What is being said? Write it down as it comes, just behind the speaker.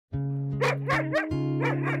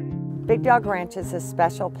Big Dog Ranch is a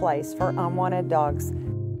special place for unwanted dogs.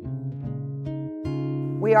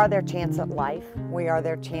 We are their chance at life. We are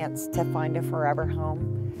their chance to find a forever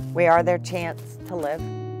home. We are their chance to live.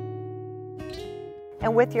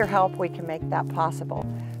 And with your help, we can make that possible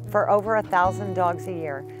for over 1,000 dogs a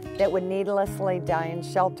year that would needlessly die in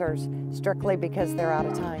shelters strictly because they're out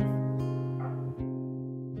of time.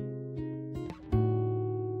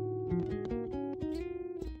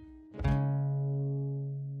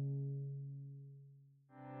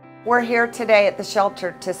 We're here today at the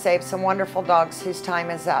shelter to save some wonderful dogs whose time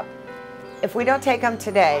is up. If we don't take them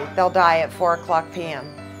today, they'll die at 4:00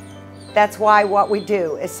 p.m. That's why what we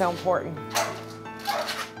do is so important.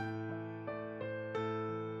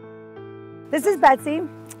 This is Betsy.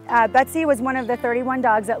 Betsy was one of the 31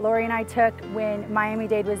 dogs that Lori and I took when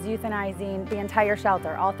Miami-Dade was euthanizing the entire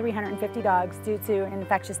shelter, all 350 dogs, due to an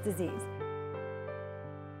infectious disease.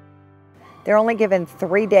 They're only given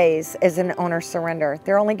 3 days as an owner surrender.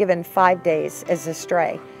 They're only given 5 days as a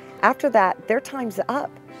stray. After that, their time's up.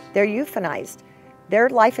 They're euthanized. Their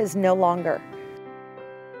life is no longer.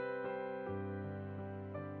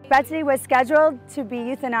 Betsy was scheduled to be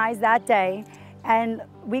euthanized that day, and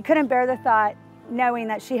we couldn't bear the thought knowing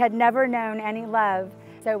that she had never known any love,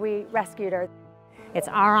 so we rescued her. It's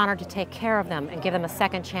our honor to take care of them and give them a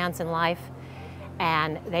second chance in life,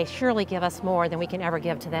 and they surely give us more than we can ever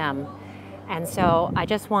give to them. And so I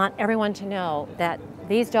just want everyone to know that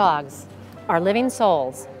these dogs are living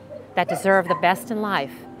souls that deserve the best in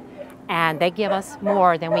life, and they give us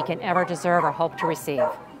more than we can ever deserve or hope to receive.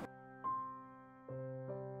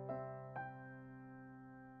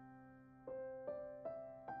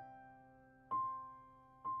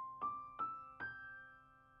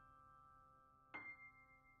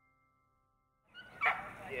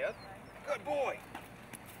 Yes. Good boy.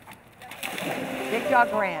 Big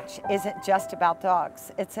Dog Ranch isn't just about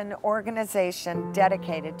dogs. It's an organization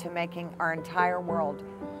dedicated to making our entire world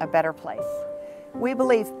a better place. We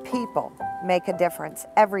believe people make a difference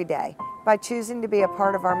every day by choosing to be a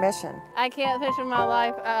part of our mission. I can't picture my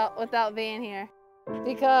life out without being here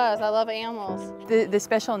because I love animals. The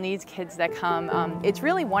special needs kids that come, it's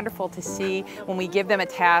really wonderful to see when we give them a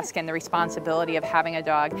task and the responsibility of having a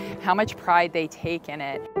dog, how much pride they take in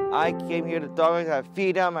it. I came here to dogs, I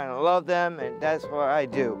feed them, and I love them, and that's what I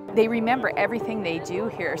do. They remember everything they do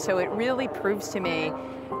here, so it really proves to me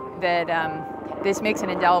that this makes an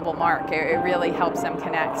indelible mark. It really helps them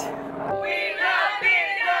connect. We love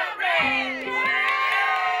Big Dog Ranch!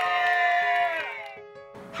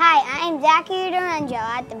 Hi, I'm Zachary Durango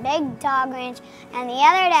at the Big Dog Ranch, and the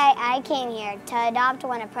other day I came here to adopt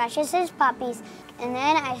one of Precious's puppies, and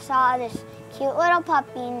then I saw this cute little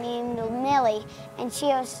puppy named Millie, and she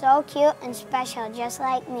was so cute and special, just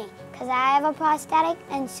like me, because I have a prosthetic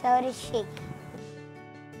and so does she.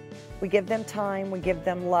 We give them time, we give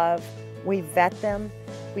them love, we vet them,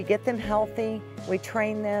 we get them healthy, we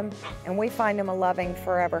train them, and we find them a loving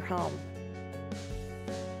forever home.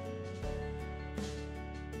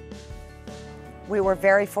 We were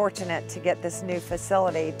very fortunate to get this new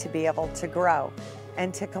facility to be able to grow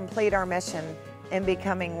and to complete our mission in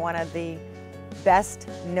becoming one of the best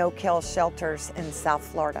no-kill shelters in South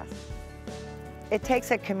Florida. It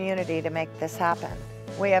takes a community to make this happen.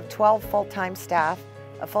 We have 12 full-time staff,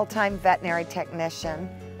 a full-time veterinary technician,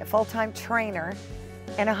 a full-time trainer,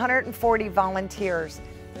 and 140 volunteers.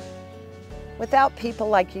 Without people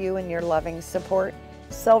like you and your loving support,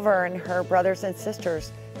 Silver and her brothers and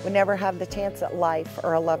sisters would never have the chance at life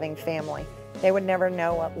or a loving family. They would never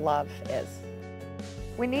know what love is.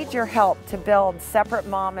 We need your help to build separate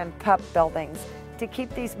mom and pup buildings to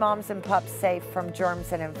keep these moms and pups safe from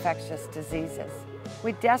germs and infectious diseases.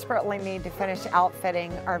 We desperately need to finish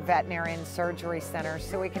outfitting our veterinarian surgery center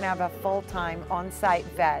so we can have a full-time on-site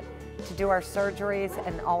vet to do our surgeries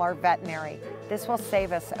and all our veterinary. This will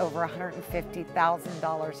save us over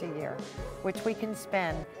 $150,000 a year, which we can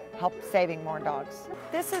spend help saving more dogs.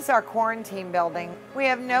 This is our quarantine building. We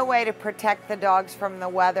have no way to protect the dogs from the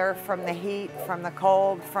weather, from the heat, from the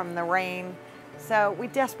cold, from the rain. So we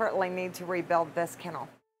desperately need to rebuild this kennel.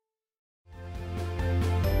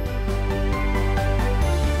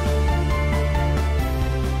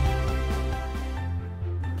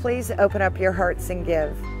 Please open up your hearts and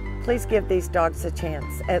give. Please give these dogs a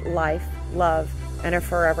chance at life, love, and a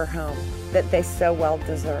forever home that they so well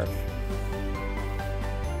deserve.